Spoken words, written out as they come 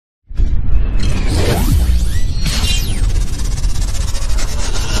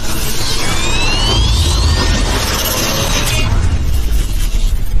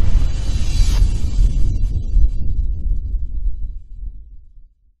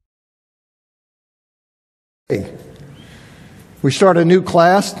We start a new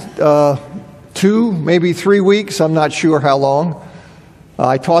class, 2, maybe 3 weeks, I'm not sure how long.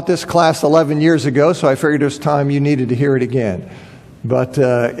 I taught this class 11 years ago, so I figured it was time you needed to hear it again. But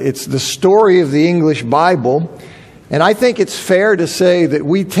it's the story of the English Bible, and I think it's fair to say that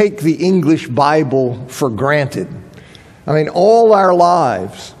we take the English Bible for granted. I mean, all our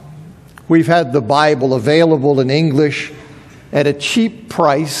lives, we've had the Bible available in English at a cheap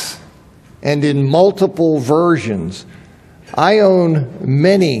price and in multiple versions. I own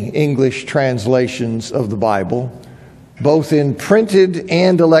many English translations of the Bible, both in printed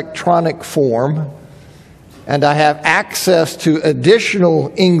and electronic form, and I have access to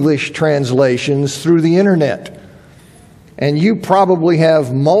additional English translations through the internet. And you probably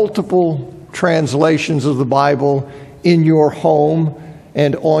have multiple translations of the Bible in your home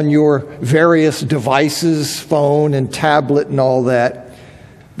and on your various devices, phone and tablet and all that.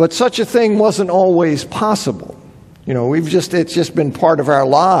 But such a thing wasn't always possible. You know, it's just been part of our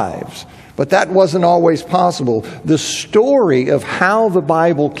lives. But that wasn't always possible. The story of how the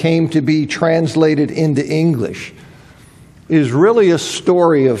Bible came to be translated into English is really a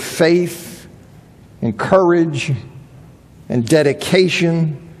story of faith and courage and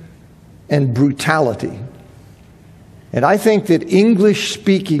dedication and brutality. And I think that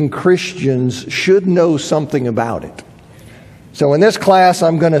English-speaking Christians should know something about it. So in this class,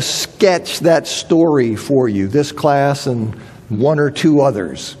 I'm going to sketch that story for you. This class and 1 or 2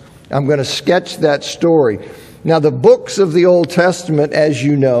 others. I'm going to sketch that story. Now, the books of the Old Testament, as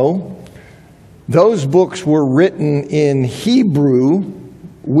you know, those books were written in Hebrew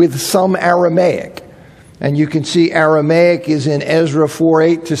with some Aramaic. And you can see Aramaic is in Ezra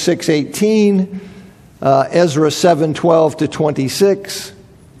 4:8 to 6:18, Ezra 7:12 to 26,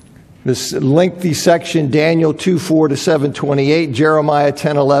 this lengthy section, Daniel 2:4 to 7:28, Jeremiah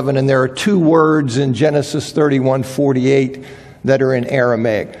 10:11, and there are 2 words in Genesis 31:48 that are in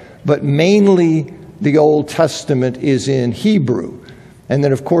Aramaic. But mainly the Old Testament is in Hebrew. And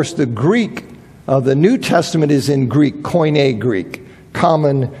then, of course, the Greek, the New Testament is in Greek, Koine Greek,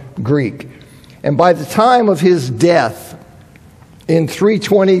 common Greek. And by the time of his death in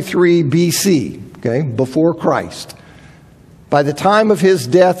 323 BC, okay, before Christ, by the time of his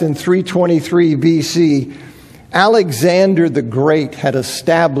death in 323 BC, Alexander the Great had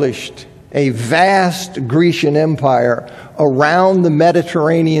established a vast Grecian empire around the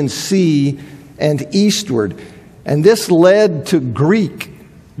Mediterranean Sea and eastward. And this led to Greek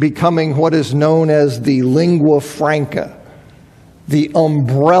becoming what is known as the lingua franca, the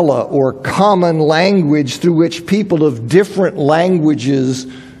umbrella or common language through which people of different languages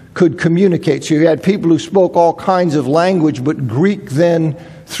could communicate. So you had people who spoke all kinds of language, but Greek then,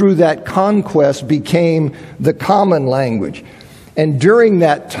 through that conquest, became the common language. And during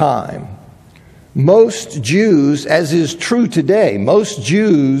that time, most Jews, as is true today, most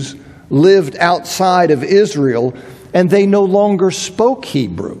Jews lived outside of Israel, and they no longer spoke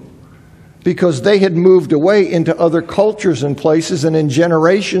Hebrew because they had moved away into other cultures and places, and in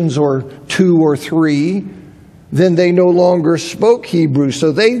generations or 2 or 3, then they no longer spoke Hebrew.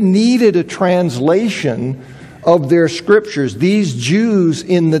 So they needed a translation of their scriptures. These Jews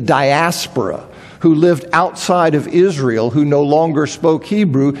in the diaspora who lived outside of Israel, who no longer spoke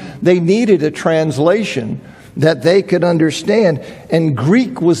Hebrew, they needed a translation that they could understand. And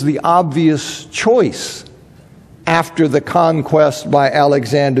Greek was the obvious choice after the conquest by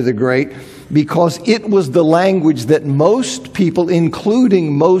Alexander the Great, because it was the language that most people,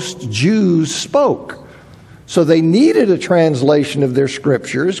 including most Jews, spoke. So they needed a translation of their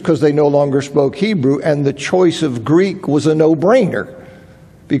scriptures because they no longer spoke Hebrew, and the choice of Greek was a no-brainer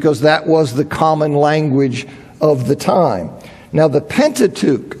because that was the common language of the time. Now the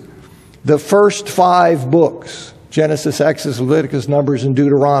Pentateuch, the first 5 books, Genesis, Exodus, Leviticus, Numbers, and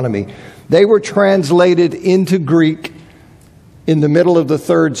Deuteronomy, they were translated into Greek in the middle of the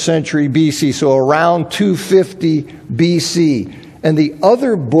 3rd century BC, so around 250 BC. And the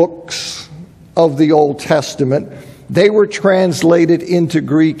other books of the Old Testament, they were translated into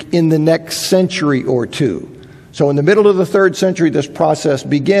Greek in the next century or 2. So in the middle of the 3rd century, this process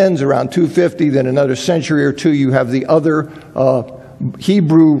begins around 250. Then another century or 2, you have the other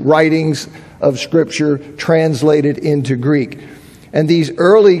Hebrew writings of Scripture translated into Greek. And these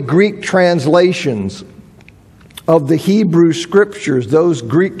early Greek translations of the Hebrew Scriptures, those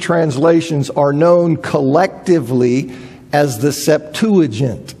Greek translations are known collectively as the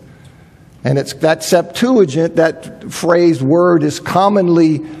Septuagint. And it's that Septuagint, that phrased word, is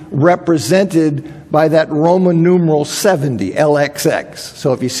commonly represented by that Roman numeral 70, LXX.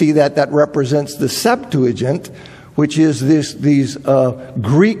 So if you see that, that represents the Septuagint, which is these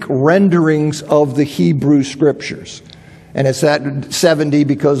Greek renderings of the Hebrew Scriptures. And it's at 70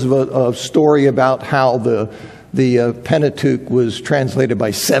 because of a story about how the Pentateuch was translated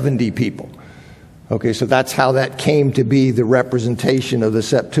by 70 people. Okay, so that's how that came to be the representation of the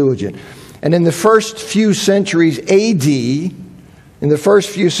Septuagint. And in the first few centuries AD,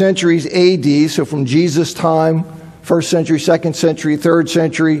 so from Jesus' time, 1st century, 2nd century, 3rd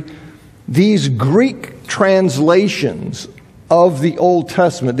century, these Greek translations of the Old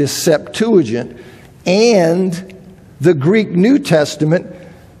Testament, this Septuagint, and the Greek New Testament,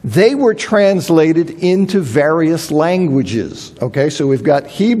 they were translated into various languages. Okay, so we've got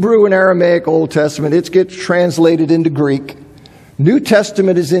Hebrew and Aramaic Old Testament. It gets translated into Greek. New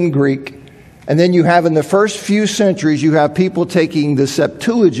Testament is in Greek. And then you have, in the first few centuries, you have people taking the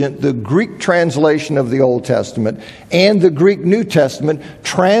Septuagint, the Greek translation of the Old Testament, and the Greek New Testament,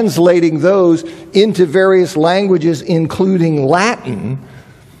 translating those into various languages, including Latin.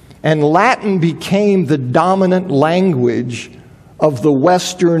 And Latin became the dominant language of the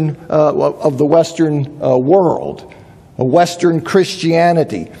Western world, Western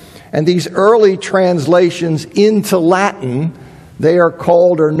Christianity. And these early translations into Latin, they are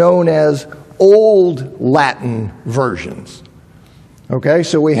called or known as Old Latin versions. Okay,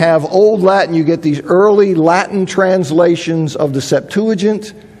 so we have Old Latin. You get these early Latin translations of the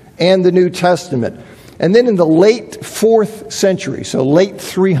Septuagint and the New Testament. And then in the late 4th century, so late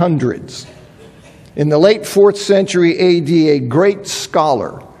 300s, in the late 4th century AD, a great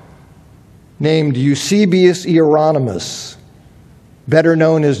scholar named Eusebius Hieronymus, better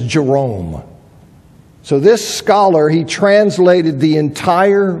known as Jerome. So this scholar, he translated the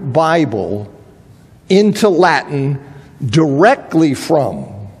entire Bible into Latin directly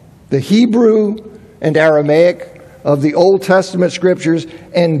from the Hebrew and Aramaic of the Old Testament Scriptures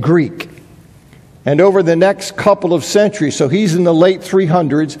and Greek. And over the next couple of centuries, so he's in the late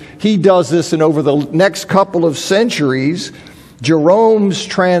 300s, he does this, and over the next couple of centuries, Jerome's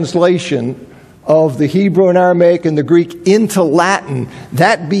translation of the Hebrew and Aramaic and the Greek into Latin,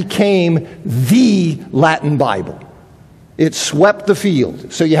 that became the Latin Bible. It swept the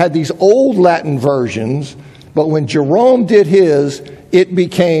field. So you had these old Latin versions, but when Jerome did his, it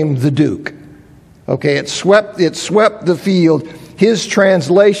became the Duke. Okay, it swept the field. His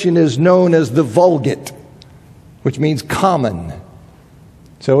translation is known as the Vulgate, which means common.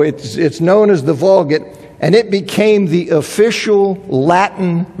 So it's known as the Vulgate, and it became the official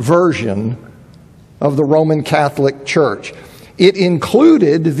Latin version of the Roman Catholic Church. It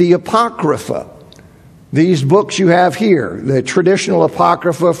included the Apocrypha. These books you have here, the traditional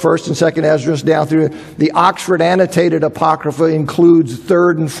Apocrypha, 1st and 2nd Esdras, down through the Oxford Annotated Apocrypha includes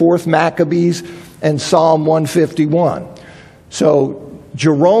 3rd and 4th Maccabees and Psalm 151. So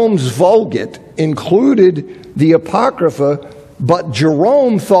Jerome's Vulgate included the Apocrypha, but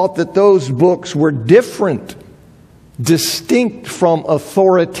Jerome thought that those books were different, distinct from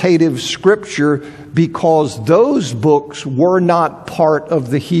authoritative Scripture, because those books were not part of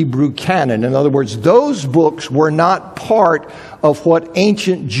the Hebrew canon. In other words, those books were not part of what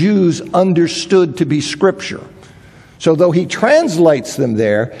ancient Jews understood to be Scripture. So though he translates them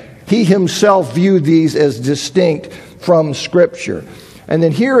there, he himself viewed these as distinct from Scripture. And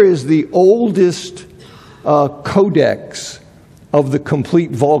then here is the oldest codex of the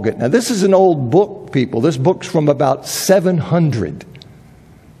complete Vulgate. Now this is an old book, people. This book's from about 700.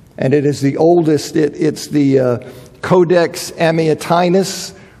 And it is the oldest. It's the Codex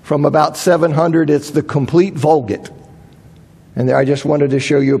Amiatinus from about 700. It's the complete Vulgate. And there, I just wanted to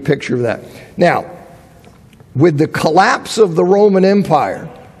show you a picture of that. Now, with the collapse of the Roman Empire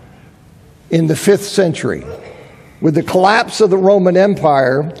in the 5th century, with the collapse of the Roman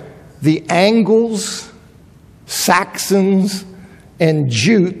Empire, the Angles, Saxons, and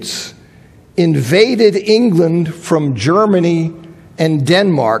Jutes invaded England from Germany and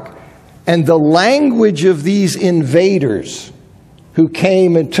Denmark, and the language of these invaders who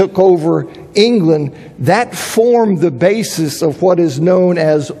came and took over England, that formed the basis of what is known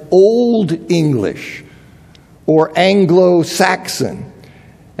as Old English or Anglo-Saxon.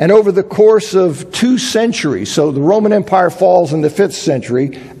 And over the course of 2 centuries, so the Roman Empire falls in the 5th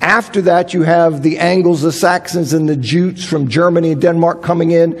century. After that, you have the Angles, the Saxons, and the Jutes from Germany and Denmark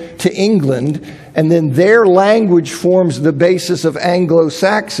coming in to England. And then their language forms the basis of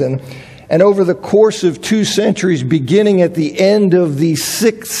Anglo-Saxon. And over the course of 2 centuries, beginning at the end of the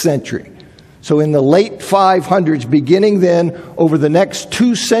 6th century, so in the late 500s, beginning then over the next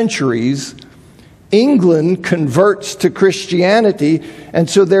 2 centuries, England converts to Christianity, and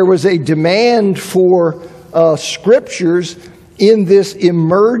so there was a demand for scriptures in this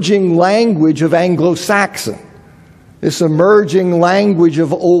emerging language of Anglo-Saxon. this emerging language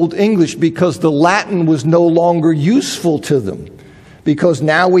of Old English, because the Latin was no longer useful to them, because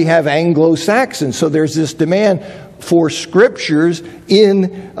now we have Anglo-Saxon. So there's this demand for scriptures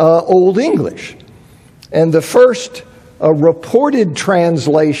in Old English. And the first reported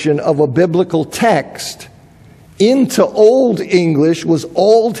translation of a biblical text into Old English was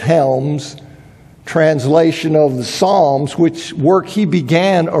Aldhelm's translation of the Psalms, which work he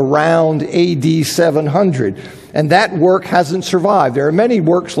began around AD 700. And that work hasn't survived. There are many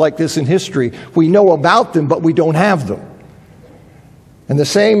works like this in history. We know about them, but we don't have them. And the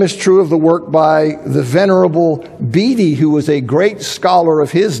same is true of the work by the Venerable Bede, who was a great scholar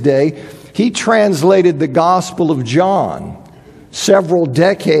of his day. He translated the Gospel of John several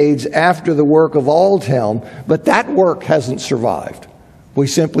decades after the work of Aldhelm, but that work hasn't survived. We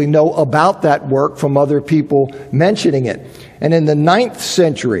simply know about that work from other people mentioning it. And in the 9th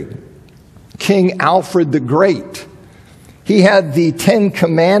century, King Alfred the Great, he had the 10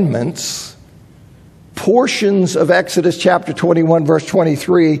 Commandments, portions of Exodus chapter 21, verse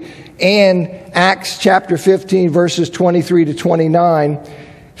 23, and Acts chapter 15, verses 23 to 29.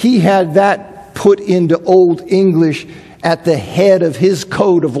 He had that put into Old English at the head of his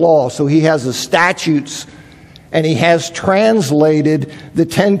code of law. So he has the statutes, and he has translated the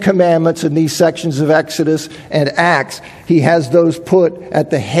 10 Commandments in these sections of Exodus and Acts. He has those put at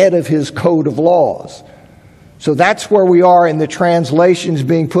the head of his code of laws. So that's where we are in the translations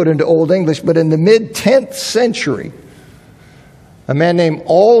being put into Old English. But in the mid-10th century, a man named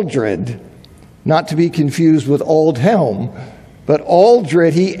Aldred, not to be confused with Aldhelm, but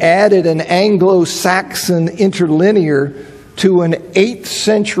Aldred, he added an Anglo-Saxon interlinear to an 8th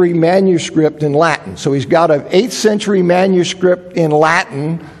century manuscript in Latin. So he's got an 8th century manuscript in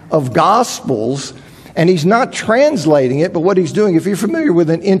Latin of Gospels, and he's not translating it, but what he's doing, if you're familiar with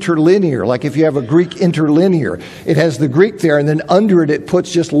an interlinear, like if you have a Greek interlinear, it has the Greek there, and then under it, it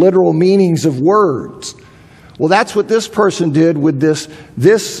puts just literal meanings of words. Well, that's what this person did with this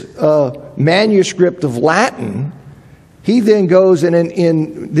manuscript of Latin. He then goes, and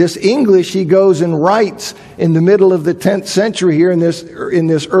in this English, he goes and writes in the middle of the 10th century here in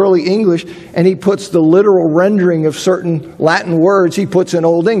this early English, and he puts the literal rendering of certain Latin words he puts in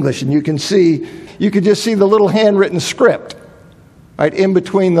Old English. And you can just see the little handwritten script, right, in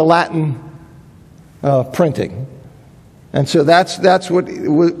between the Latin printing. And so that's what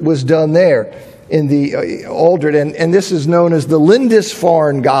was done there in the Aldred. And this is known as the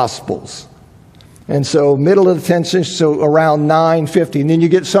Lindisfarne Gospels. And so middle of the 10th century, so around 950. And then you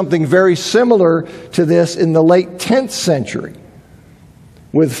get something very similar to this in the late 10th century.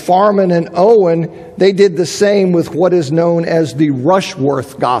 With Farman and Owen, they did the same with what is known as the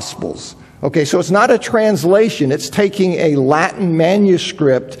Rushworth Gospels. Okay, so it's not a translation. It's taking a Latin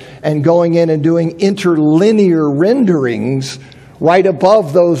manuscript and going in and doing interlinear renderings right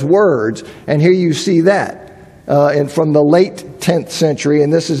above those words. And here you see that and from the late 10th century.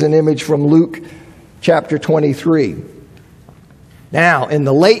 And this is an image from Luke chapter 23. Now, in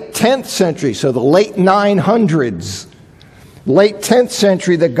the late 10th century, so the late 900s, late 10th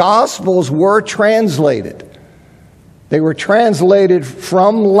century, the Gospels were translated. They were translated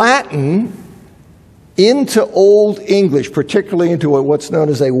from Latin into Old English, particularly into what's known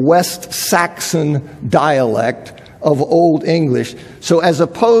as a West Saxon dialect of Old English. So as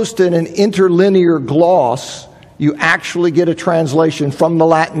opposed to an interlinear gloss, you actually get a translation from the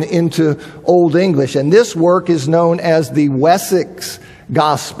Latin into Old English. And this work is known as the Wessex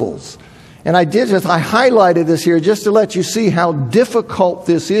Gospels. And I highlighted this here just to let you see how difficult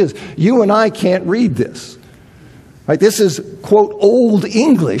this is. You and I can't read this. Right? This is, quote, Old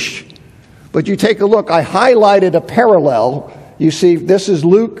English. But you take a look. I highlighted a parallel. You see, this is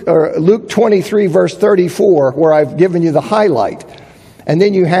Luke 23, verse 34, where I've given you the highlight. And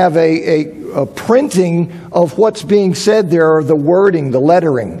then you have a printing of what's being said there, or the wording, the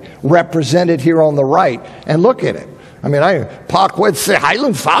lettering, represented here on the right. And look at it. I mean, Park would say,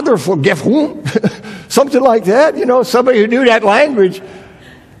 Highland Father, forgive whom? Something like that, somebody who knew that language.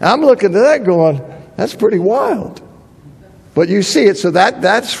 I'm looking at that going, that's pretty wild. But you see it, so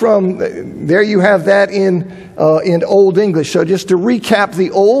that's from, there you have that in Old English. So just to recap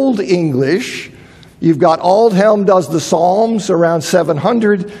the Old English, you've got Aldhelm does the Psalms around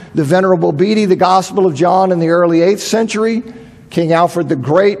 700, the Venerable Bede, the Gospel of John in the early 8th century. King Alfred the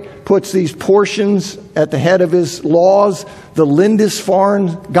Great puts these portions at the head of his laws, the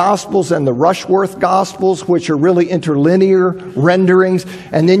Lindisfarne Gospels and the Rushworth Gospels, which are really interlinear renderings.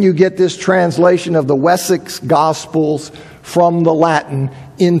 And then you get this translation of the Wessex Gospels from the Latin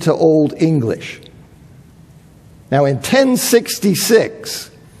into Old English. Now in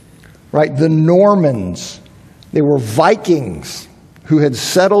 1066, right, the Normans They were Vikings who had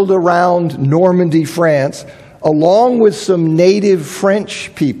settled around Normandy, France, along with some native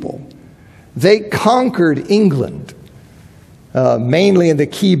French people. They conquered England, mainly in the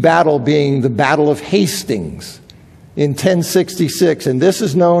key battle being the Battle of Hastings in 1066. And this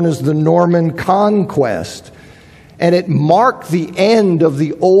is known as the Norman Conquest. And it marked the end of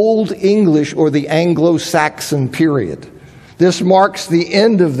the Old English or the Anglo-Saxon period. This marks the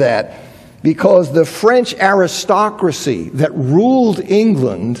end of that because the French aristocracy that ruled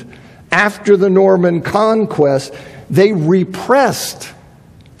England after the Norman Conquest, they repressed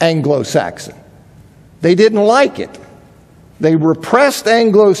Anglo-Saxon. They didn't like it. They repressed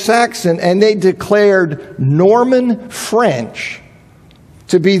Anglo-Saxon and they declared Norman French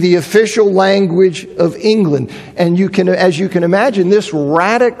to be the official language of England. And as you can imagine, this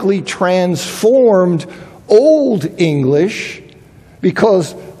radically transformed Old English,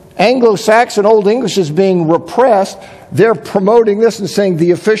 because Anglo-Saxon Old English is being repressed. They're promoting this and saying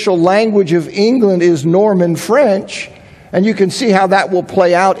the official language of England is Norman French. And you can see how that will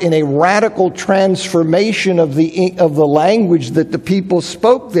play out in a radical transformation of the language that the people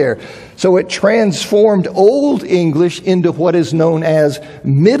spoke there. So it transformed Old English into what is known as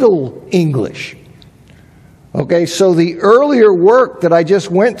Middle English. Okay, so the earlier work that I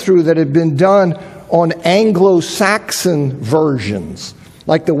just went through that had been done on Anglo-Saxon versions,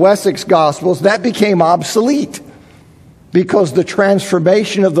 like the Wessex Gospels, that became obsolete, because the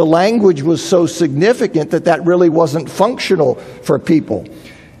transformation of the language was so significant that really wasn't functional for people.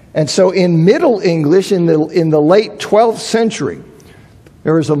 And so in Middle English, in the late 12th century,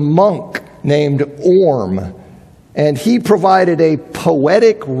 there was a monk named Orm, and he provided a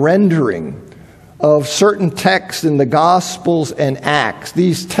poetic rendering of certain texts in the Gospels and Acts,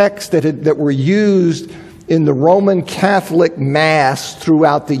 these texts that were used in the Roman Catholic Mass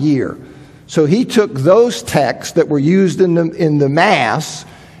throughout the year. So he took those texts that were used in the Mass,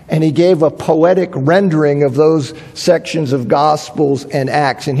 and he gave a poetic rendering of those sections of Gospels and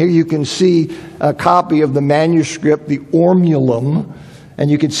Acts. And here you can see a copy of the manuscript, the Ormulum, and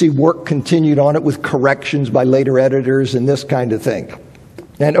you can see work continued on it with corrections by later editors and this kind of thing.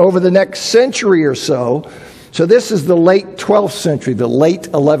 And over the next century or so this is the late 12th century, the late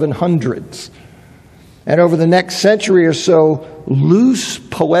 1100s. And over the next century or so, loose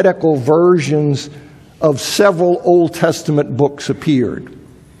poetical versions of several Old Testament books appeared.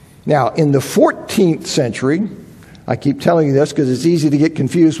 Now, in the 14th century, I keep telling you this because it's easy to get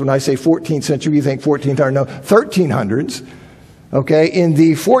confused when I say 14th century, you think 1400s, no, 1300s. Okay, in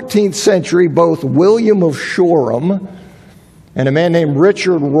the 14th century, both William of Shoreham and a man named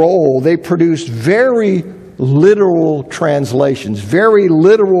Richard Rolle, they produced very literal translations, very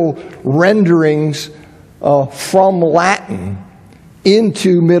literal renderings from Latin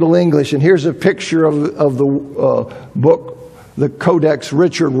into Middle English. And here's a picture of the book, the Codex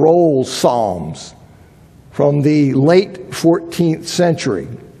Richard Rolle's Psalms from the late 14th century.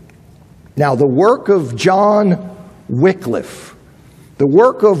 Now, the work of John Wycliffe,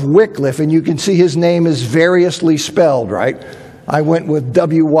 and you can see his name is variously spelled, right? I went with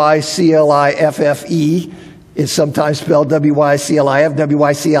W-Y-C-L-I-F-F-E. It's sometimes spelled W-Y-C-L-I-F,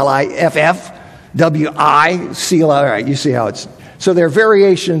 W-Y-C-L-I-F-F, W-I-C-L-I. All right, you see how it's... So there are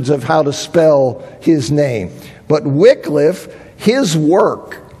variations of how to spell his name. But Wycliffe, his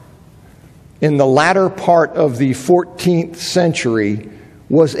work in the latter part of the 14th century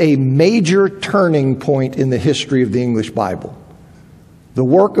was a major turning point in the history of the English Bible. The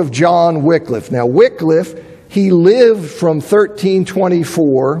work of John Wycliffe. Now, Wycliffe, he lived from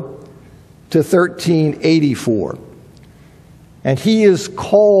 1324 to 1384. And he is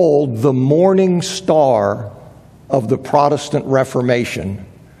called the morning star of the Protestant Reformation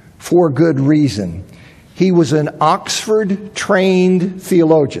for good reason. He was an Oxford-trained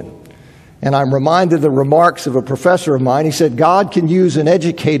theologian. And I'm reminded of the remarks of a professor of mine. He said, God can use an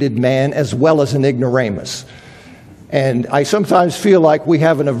educated man as well as an ignoramus. And I sometimes feel like we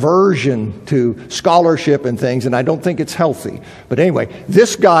have an aversion to scholarship and things, and I don't think it's healthy. But anyway,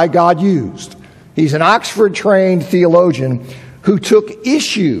 this guy God used. He's an Oxford-trained theologian who took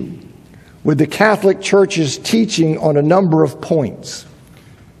issue with the Catholic Church's teaching on a number of points,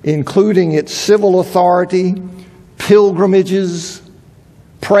 including its civil authority, pilgrimages,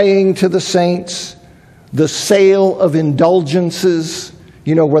 praying to the saints, the sale of indulgences,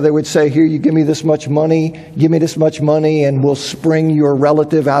 where they would say, here, you give me this much money, and we'll spring your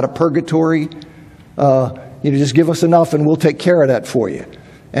relative out of purgatory. Just give us enough and we'll take care of that for you.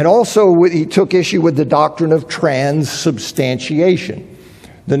 And also, he took issue with the doctrine of transubstantiation.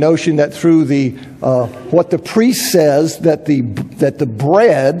 The notion that through what the priest says, that the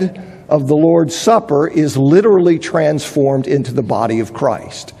bread of the Lord's Supper is literally transformed into the body of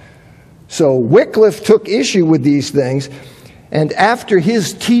Christ. So Wycliffe took issue with these things, and after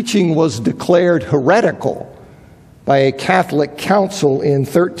his teaching was declared heretical by a Catholic council in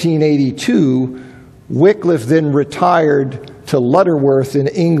 1382, Wycliffe then retired to Lutterworth in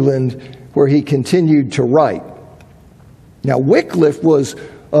England, where he continued to write. Now, Wycliffe was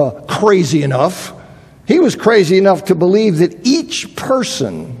crazy enough. He was crazy enough to believe that each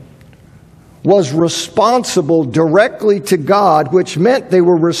person was responsible directly to God, which meant they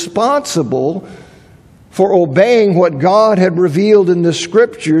were responsible for obeying what God had revealed in the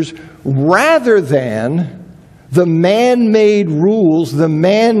Scriptures rather than the man-made rules, the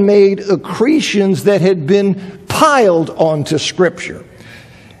man-made accretions that had been piled onto Scripture.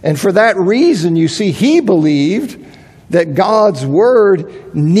 And for that reason, you see, he believed that God's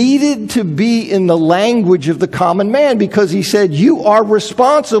Word needed to be in the language of the common man, because he said, you are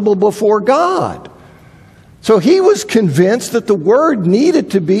responsible before God. So he was convinced that the Word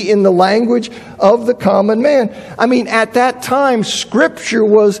needed to be in the language of the common man. I mean, at that time, Scripture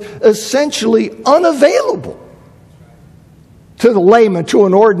was essentially unavailable to the layman, to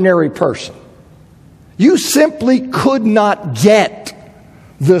an ordinary person. You simply could not get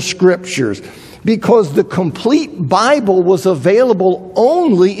the Scriptures because the complete Bible was available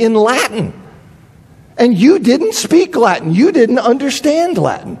only in Latin. And you didn't speak Latin. You didn't understand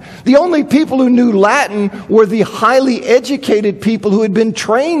Latin. The only people who knew Latin were the highly educated people who had been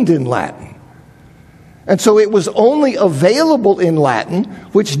trained in Latin. And so it was only available in Latin,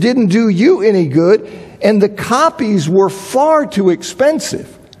 which didn't do you any good, and the copies were far too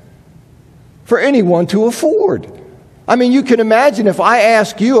expensive for anyone to afford. I mean, you can imagine if I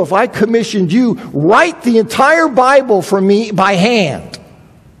asked you, if I commissioned you, write the entire Bible for me by hand.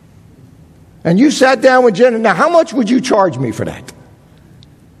 And you sat down with Jenna, now how much would you charge me for that?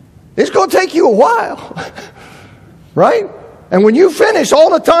 It's going to take you a while, right? And when you finish,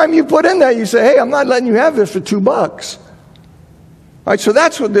 all the time you put in there, you say, hey, I'm not letting you have this for $2. All right, so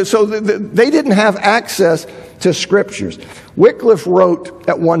that's what. They didn't have access to Scriptures. Wycliffe wrote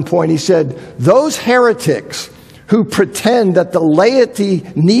at one point, he said, those heretics who pretend that the laity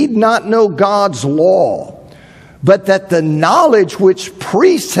need not know God's law, but that the knowledge which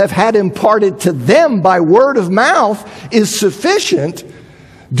priests have had imparted to them by word of mouth is sufficient,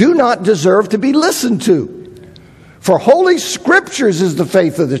 do not deserve to be listened to. For Holy Scriptures is the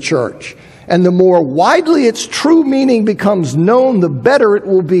faith of the church, and the more widely its true meaning becomes known, the better it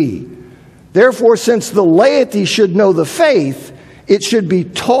will be. Therefore, since the laity should know the faith, it should be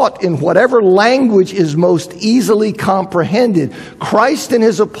taught in whatever language is most easily comprehended. Christ and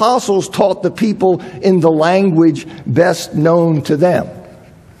his apostles taught the people in the language best known to them.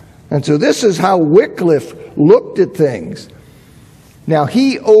 And so this is how Wycliffe looked at things. Now,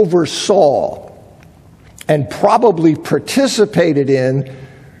 he oversaw and probably participated in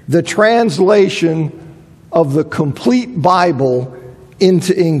the translation of the complete Bible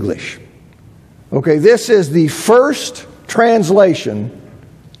into English. Okay, this is the first translation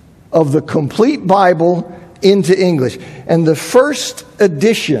of the complete Bible into English. And the first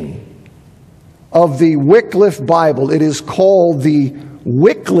edition of the Wycliffe Bible, it is called the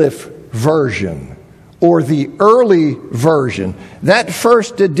Wycliffe version, or the early version. That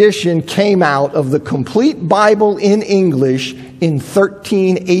first edition came out of the complete Bible in English in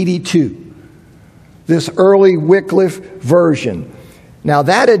 1382. This early Wycliffe version. Now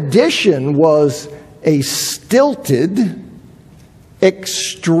that edition was a stilted,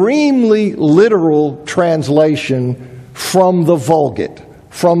 extremely literal translation from the Vulgate,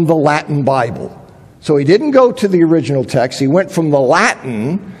 from the Latin Bible. So he didn't go to the original text. He went from the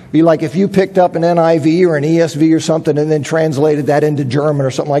Latin, be like if you picked up an NIV or an ESV or something and then translated that into German or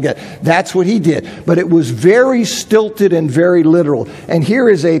something like that. That's what he did. But it was very stilted and very literal. And here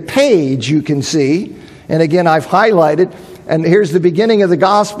is a page you can see. And again, I've highlighted. And here's the beginning of the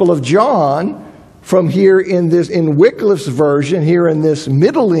Gospel of John from here in Wycliffe's version, here in this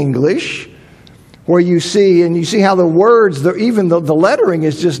Middle English, where you see how the words, even the lettering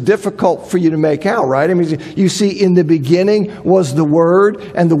is just difficult for you to make out, right? I mean, you see in the beginning was the Word,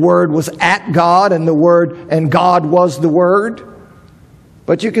 and the Word was at God, and God was the Word.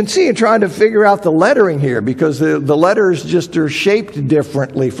 But you can see in trying to figure out the lettering here, because the letters just are shaped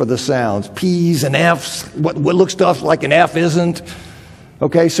differently for the sounds. P's and F's, what looks to us like an F isn't.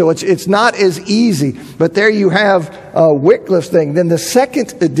 Okay, so it's not as easy. But there you have Wycliffe's thing. Then the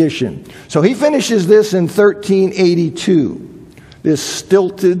second edition. So he finishes this in 1382. This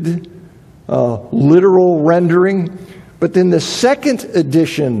stilted, literal rendering. But then the second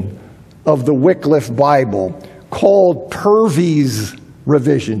edition of the Wycliffe Bible, called Purvey's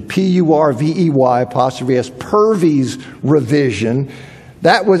revision, P-U-R-V-E-Y apostrophe S, Purvey's revision.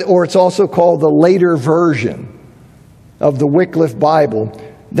 That was, or it's also called the later version of the Wycliffe Bible.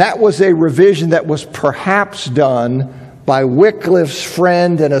 That was a revision that was perhaps done by Wycliffe's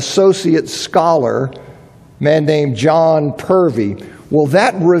friend and associate scholar, a man named John Purvey. Well,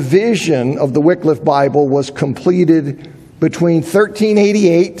 that revision of the Wycliffe Bible was completed between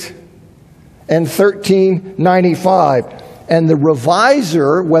 1388 and 1395. And the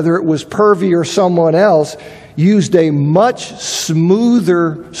reviser, whether it was Purvey or someone else, used a much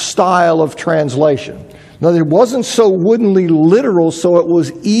smoother style of translation. Now, it wasn't so woodenly literal, so it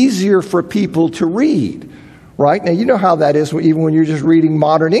was easier for people to read, right? Now, you know how that is even when you're just reading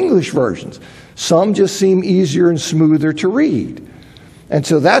modern English versions. Some just seem easier and smoother to read. And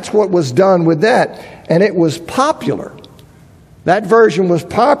so that's what was done with that. And it was popular. That version was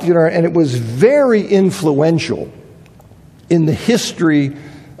popular, and it was very influential in the history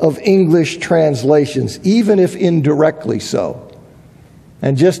of English translations, even if indirectly so.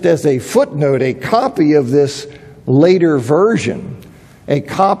 And just as a footnote, a copy of this later version,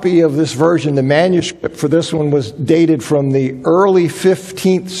 the manuscript for this one was dated from the early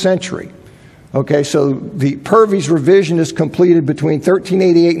 15th century. Okay, so the Purvey's revision is completed between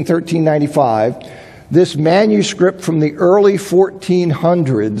 1388 and 1395. This manuscript from the early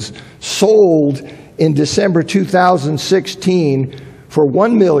 1400s sold in December 2016 for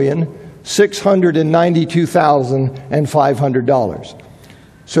 $1,692,500.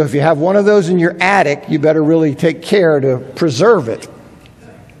 So if you have one of those in your attic, you better really take care to preserve it.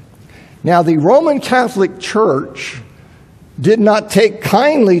 Now, the Roman Catholic Church did not take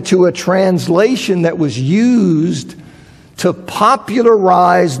kindly to a translation that was used to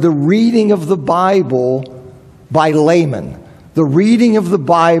popularize the reading of the Bible by laymen, the reading of the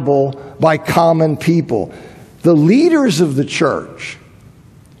Bible by common people. The leaders of the church,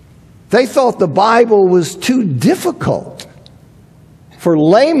 they thought the Bible was too difficult for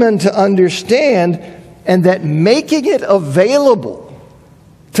laymen to understand, and that making it available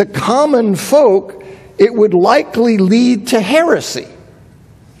to common folk, it would likely lead to heresy,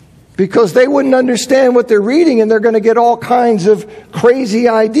 because they wouldn't understand what they're reading and they're going to get all kinds of crazy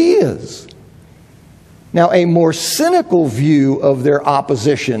ideas. Now, a more cynical view of their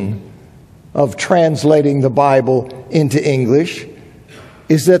opposition of translating the Bible into English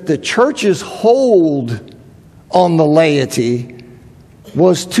is that the church's hold on the laity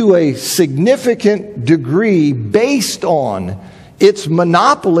was to a significant degree based on its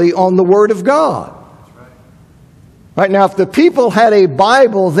monopoly on the Word of God. Right now, if the people had a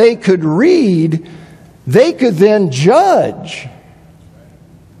Bible they could read, they could then judge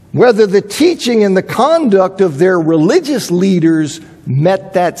whether the teaching and the conduct of their religious leaders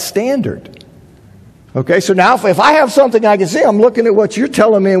met that standard. Okay, so now if I have something I can see, I'm looking at what you're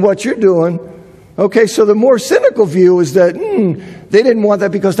telling me and what you're doing. Okay, so the more cynical view is that they didn't want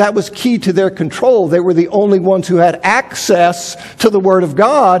that because that was key to their control. They were the only ones who had access to the Word of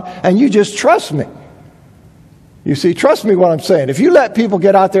God, and you just trust me. You see, trust me what I'm saying. If you let people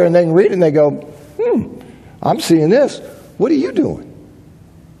get out there and they can read it and they go, I'm seeing this. What are you doing?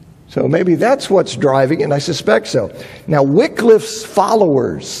 So maybe that's what's driving it, and I suspect so. Now, Wycliffe's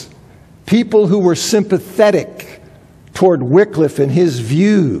followers, people who were sympathetic toward Wycliffe and his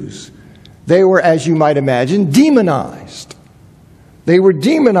views, they were, as you might imagine, demonized. They were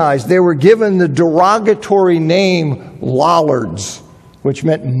demonized. They were given the derogatory name Lollards, which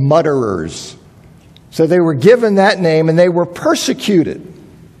meant mutterers. So they were given that name and they were persecuted.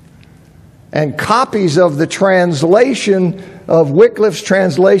 And copies of the translation of Wycliffe's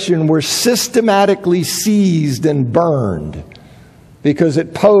translation were systematically seized and burned because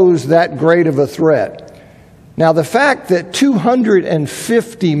it posed that great of a threat. Now, the fact that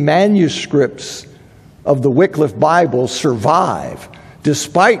 250 manuscripts of the Wycliffe Bible survive,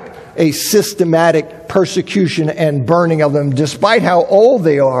 despite a systematic persecution and burning of them, despite how old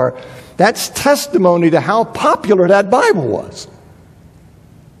they are, that's testimony to how popular that Bible was.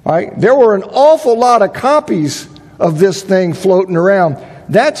 Right? There were an awful lot of copies of this thing floating around.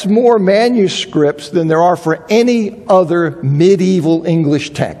 That's more manuscripts than there are for any other medieval English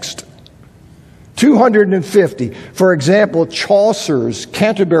text. 250. For example, Chaucer's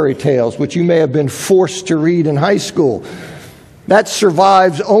Canterbury Tales, which you may have been forced to read in high school, that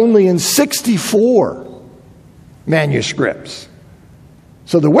survives only in 64 manuscripts.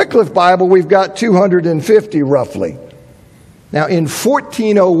 So the Wycliffe Bible, we've got 250 roughly. Now in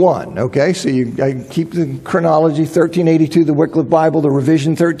 1401, okay, so I keep the chronology, 1382, the Wycliffe Bible, the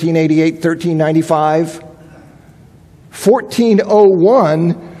revision 1388, 1395.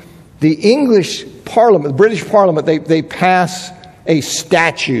 1401, the English Parliament, the British Parliament, they pass a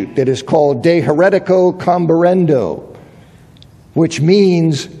statute that is called De Heretico Comburendo, which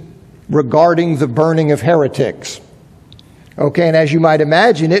means regarding the burning of heretics. Okay, and as you might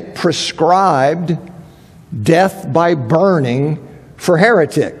imagine, it prescribed death by burning for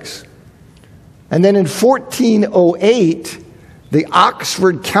heretics. And then in 1408, the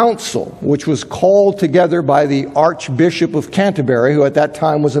Oxford Council, which was called together by the Archbishop of Canterbury, who at that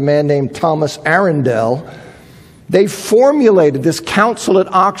time was a man named Thomas Arundel, this council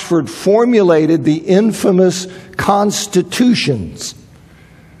at Oxford formulated the infamous constitutions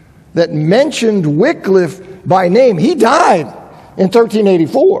that mentioned Wycliffe by name. He died in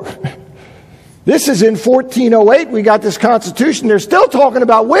 1384. This is in 1408. We got this constitution. They're still talking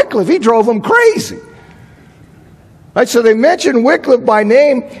about Wycliffe. He drove them crazy. Right, so they mention Wycliffe by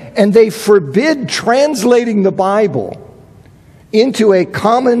name, and they forbid translating the Bible into a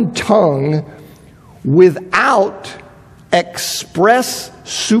common tongue without express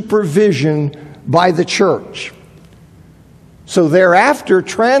supervision by the church. So thereafter,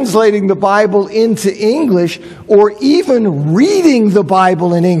 translating the Bible into English or even reading the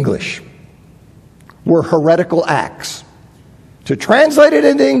Bible in English were heretical acts. To translate it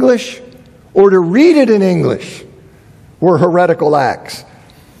into English or to read it in English were heretical acts.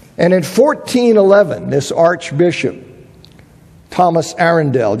 And in 1411, this Archbishop, Thomas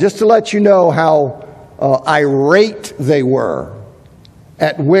Arundel, just to let you know how irate they were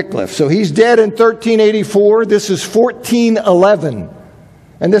at Wycliffe. So he's dead in 1384. This is 1411.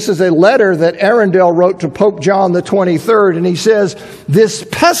 And this is a letter that Arundel wrote to Pope John the 23rd. And he says, "This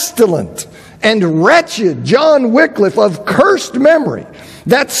pestilent and wretched John Wycliffe of cursed memory,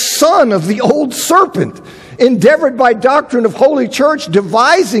 that son of the old serpent, endeavored by doctrine of Holy Church,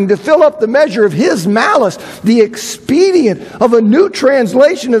 devising to fill up the measure of his malice, the expedient of a new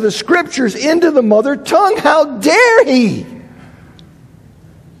translation of the Scriptures into the mother tongue. How dare he?"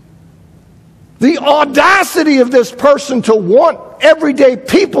 The audacity of this person to want everyday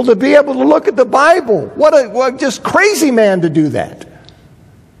people to be able to look at the Bible. What a just crazy man to do that.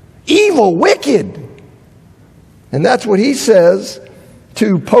 Evil, wicked. And that's what he says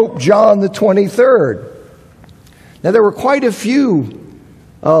to Pope John the 23rd. Now, there were quite a few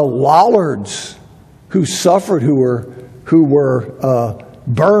Lollards who suffered, who were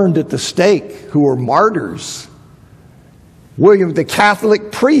burned at the stake, who were martyrs. The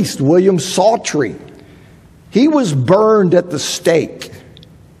Catholic priest, William Sawtry, he was burned at the stake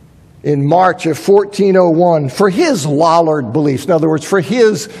in March of 1401 for his Lollard beliefs. In other words, for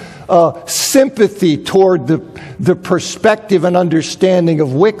his sympathy toward the perspective and understanding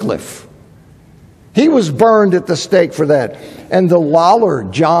of Wycliffe. He was burned at the stake for that. And the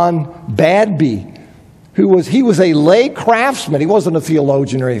Lollard, John Badby, he was a lay craftsman. He wasn't a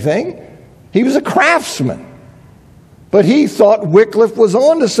theologian or anything. He was a craftsman. But he thought Wycliffe was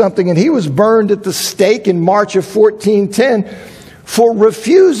onto something, and he was burned at the stake in March of 1410 for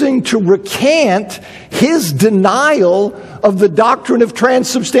refusing to recant his denial of the doctrine of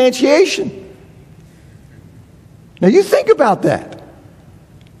transubstantiation. Now you think about that.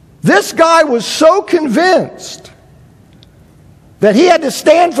 This guy was so convinced that he had to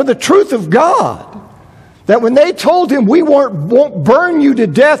stand for the truth of God that when they told him, "We won't burn you to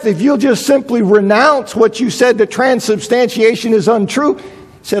death if you'll just simply renounce what you said that transubstantiation is untrue," he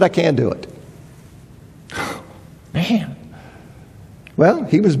said, "I can't do it." Man. Well,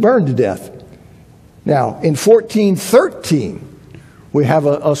 he was burned to death. Now, in 1413, we have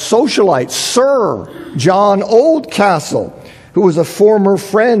a socialite, Sir John Oldcastle, who was a former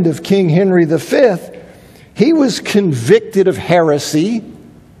friend of King Henry V. He was convicted of heresy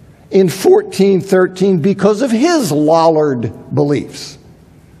in 1413 because of his Lollard beliefs.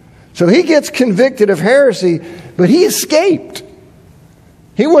 So he gets convicted of heresy, but he escaped.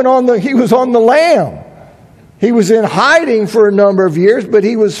 He was on the lam. He was in hiding for a number of years, but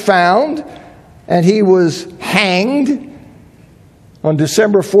he was found and he was hanged on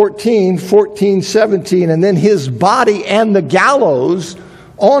December 14, 1417, and then his body and the gallows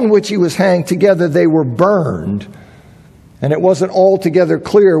on which he was hanged together, they were burned. And it wasn't altogether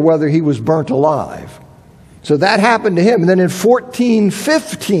clear whether he was burnt alive. So that happened to him. And then in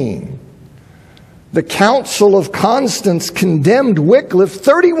 1415, the Council of Constance condemned Wycliffe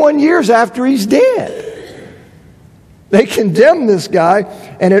 31 years after he's dead. They condemned this guy,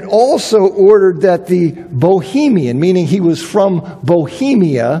 and it also ordered that the Bohemian, meaning he was from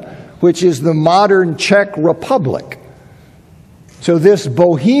Bohemia, which is the modern Czech Republic. So this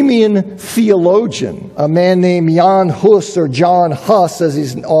Bohemian theologian, a man named Jan Hus, or John Huss, as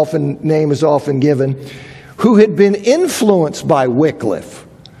his name is often given, who had been influenced by Wycliffe.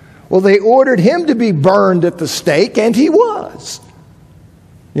 Well, they ordered him to be burned at the stake, and he was.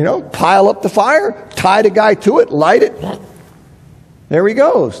 You know, pile up the fire, tie the guy to it, light it. There he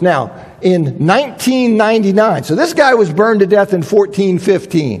goes. Now, in 1999, so this guy was burned to death in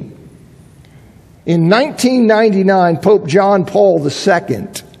 1415. In 1999, Pope John Paul II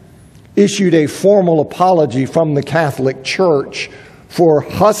issued a formal apology from the Catholic Church for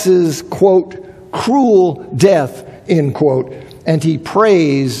Huss's, quote, cruel death, end quote, and he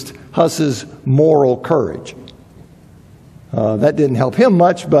praised Huss's moral courage. That didn't help him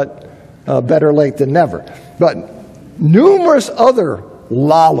much, but better late than never. But numerous other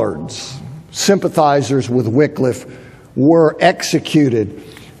Lollards, sympathizers with Wycliffe, were executed.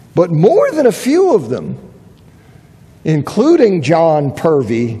 But more than a few of them, including John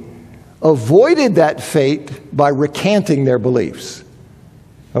Purvey, avoided that fate by recanting their beliefs.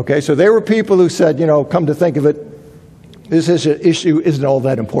 Okay, so they were people who said, you know, come to think of it, this issue isn't all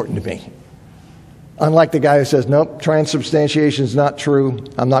that important to me. Unlike the guy who says, nope, transubstantiation is not true.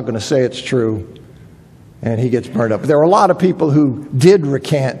 I'm not going to say it's true. And he gets burned up. There were a lot of people who did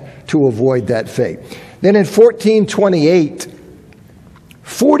recant to avoid that fate. Then in 1428,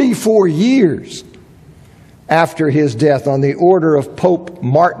 44 years after his death, on the order of Pope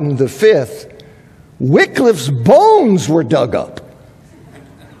Martin V, Wycliffe's bones were dug up.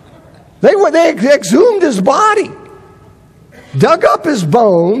 They exhumed his body, dug up his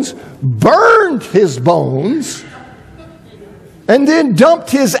bones, burned his bones, and then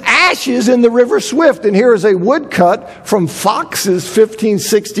dumped his ashes in the River Swift. And here is a woodcut from Fox's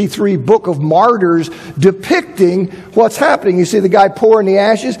 1563 Book of Martyrs depicting what's happening. You see the guy pouring the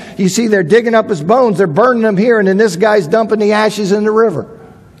ashes. You see they're digging up his bones. They're burning them here. And then this guy's dumping the ashes in the river.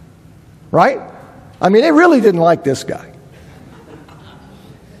 Right? I mean, they really didn't like this guy.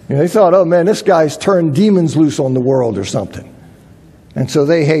 You know, they thought, oh man, this guy's turned demons loose on the world or something. And so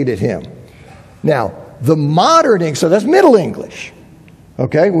they hated him. Now, the modern English, so that's Middle English.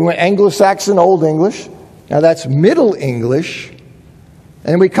 Okay, we went Anglo-Saxon, Old English. Now that's Middle English.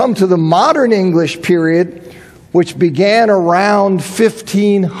 And we come to the modern English period, which began around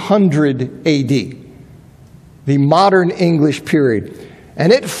 1500 AD. The modern English period.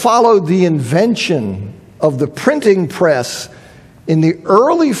 And it followed the invention of the printing press in the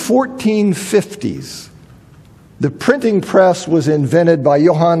early 1450s. The printing press was invented by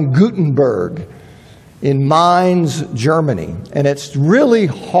Johann Gutenberg in Mainz, Germany. And it's really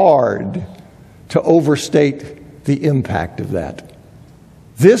hard to overstate the impact of that.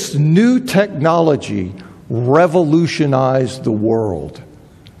 This new technology revolutionized the world.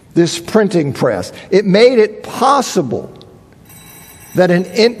 This printing press. It made it possible that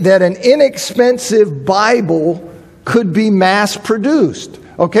an inexpensive Bible could be mass produced.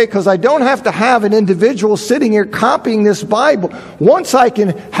 Okay, because I don't have to have an individual sitting here copying this Bible. Once I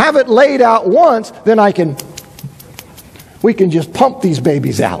can have it laid out once, then we can just pump these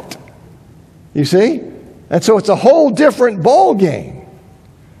babies out. You see? And so it's a whole different ball game.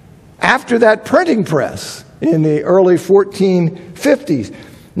 After that printing press in the early 1450s.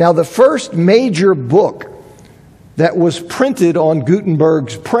 Now, the first major book that was printed on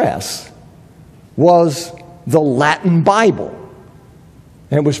Gutenberg's press was the Latin Bible.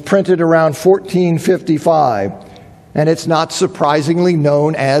 And it was printed around 1455, and it's not surprisingly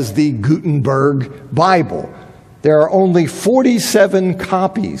known as the Gutenberg Bible. There are only 47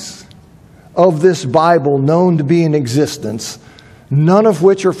 copies of this Bible known to be in existence, none of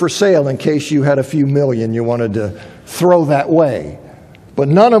which are for sale in case you had a few million you wanted to throw that way. But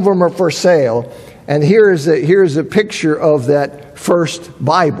none of them are for sale. And here's a picture of that first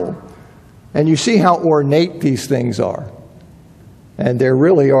Bible. And you see how ornate these things are. And they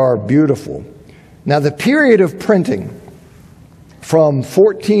really are beautiful. Now, the period of printing from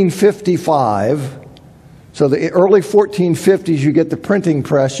 1455, so the early 1450s, you get the printing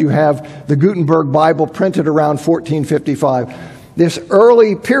press. You have the Gutenberg Bible printed around 1455. This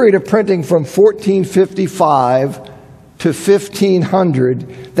early period of printing from 1455 to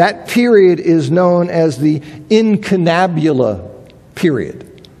 1500, that period is known as the incunabula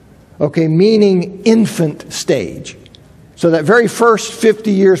period. Okay, meaning infant stage. So that very first 50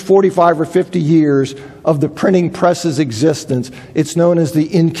 years, 45 or 50 years of the printing press's existence, it's known as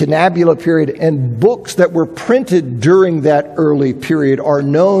the incunabula period. And books that were printed during that early period are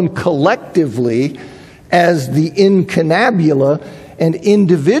known collectively as the incunabula and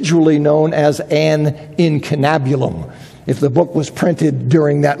individually known as an incunabulum, if the book was printed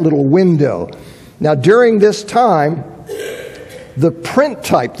during that little window. Now, during this time, the print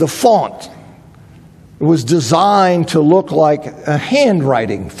type, the font, was designed to look like a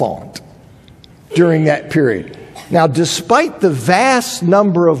handwriting font during that period. Now, despite the vast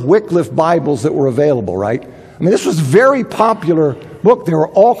number of Wycliffe Bibles that were available, right? I mean, this was very popular book. There were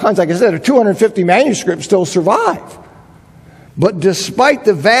all kinds, like I said, 250 manuscripts still survive. But despite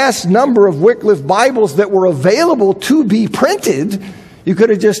the vast number of Wycliffe Bibles that were available to be printed, you could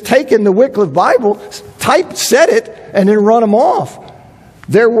have just taken the Wycliffe Bible, typed, set it, and then run them off.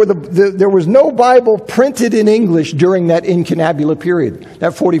 There was no Bible printed in English during that incunabula period,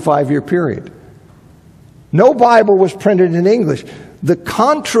 that 45-year period. No Bible was printed in English. The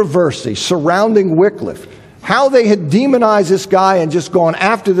controversy surrounding Wycliffe, how they had demonized this guy and just gone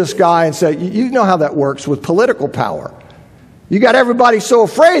after this guy and said, you know how that works with political power. You got everybody so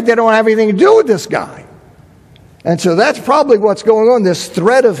afraid they don't have anything to do with this guy. And so that's probably what's going on. This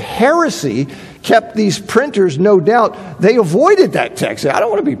threat of heresy kept these printers, no doubt, they avoided that text. I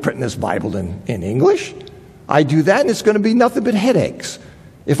don't want to be printing this Bible in English. I do that and it's going to be nothing but headaches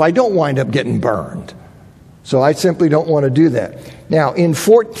if I don't wind up getting burned. So I simply don't want to do that. Now, in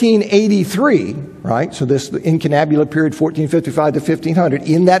 1483, right, so this the incunabula period, 1455 to 1500,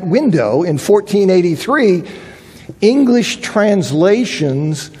 in that window, in 1483, English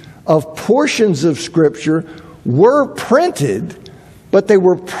translations of portions of Scripture were printed, but they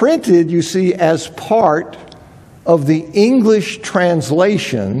were printed, you see, as part of the English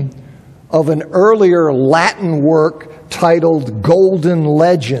translation of an earlier Latin work titled Golden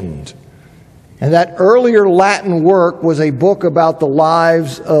Legend. And that earlier Latin work was a book about the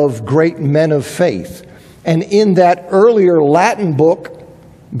lives of great men of faith. And in that earlier Latin book,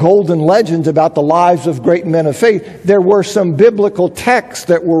 Golden Legends about the lives of great men of faith, there were some biblical texts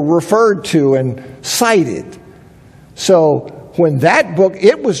that were referred to and cited. So when that book,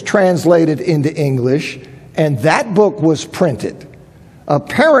 it was translated into English, and that book was printed.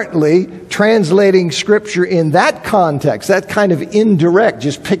 Apparently, translating Scripture in that context, that kind of indirect,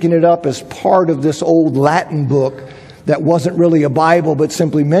 just picking it up as part of this old Latin book that wasn't really a Bible but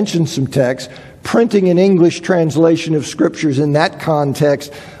simply mentioned some text, printing an English translation of Scriptures in that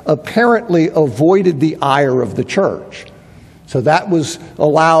context apparently avoided the ire of the church. So that was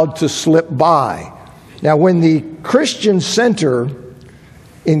allowed to slip by. Now, when the Christian center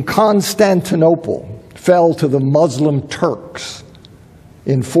in Constantinople fell to the Muslim Turks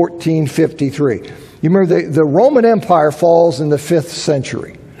in 1453, you remember the Roman Empire falls in the 5th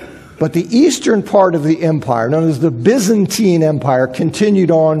century. But the eastern part of the empire, known as the Byzantine Empire,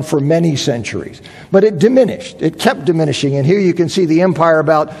 continued on for many centuries. But it diminished. It kept diminishing. And here you can see the empire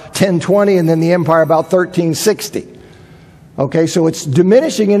about 1020 and then the empire about 1360. Okay, so it's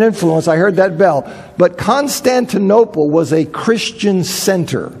diminishing in influence. I heard that bell. But Constantinople was a Christian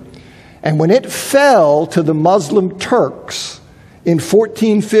center. And when it fell to the Muslim Turks in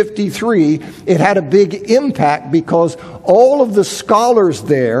 1453, it had a big impact because all of the scholars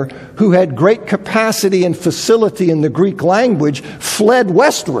there who had great capacity and facility in the Greek language fled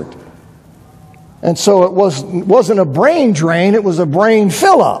westward. And so it wasn't a brain drain, it was a brain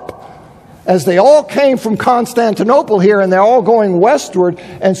fill-up. As they all came from Constantinople here and they're all going westward,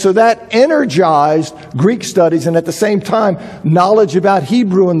 and so that energized Greek studies, and at the same time, knowledge about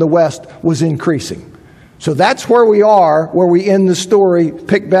Hebrew in the West was increasing. So that's where we are, where we end the story.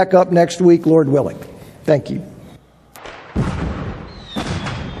 Pick back up next week, Lord willing. Thank you.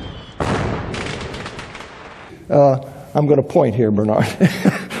 I'm going to point here, Bernard.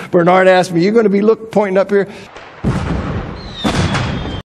 Bernard asked me, "You going to be pointing up here?"